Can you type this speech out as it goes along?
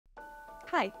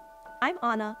Hi, I'm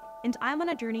Anna, and I'm on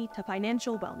a journey to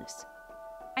financial wellness.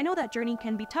 I know that journey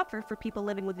can be tougher for people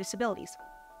living with disabilities,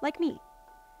 like me.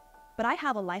 But I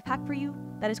have a life hack for you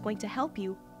that is going to help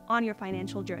you on your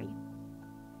financial journey.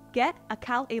 Get a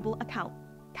calable account.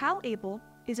 Calable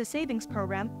is a savings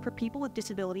program for people with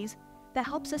disabilities that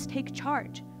helps us take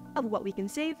charge of what we can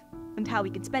save and how we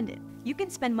can spend it. You can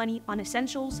spend money on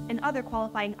essentials and other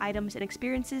qualifying items and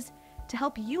experiences to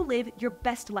help you live your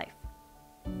best life.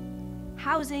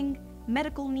 Housing,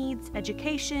 medical needs,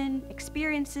 education,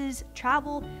 experiences,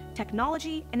 travel,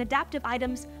 technology, and adaptive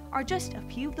items are just a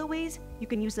few of the ways you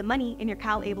can use the money in your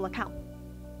calable account.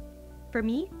 For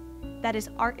me, that is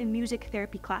art and music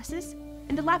therapy classes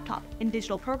and a laptop and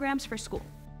digital programs for school.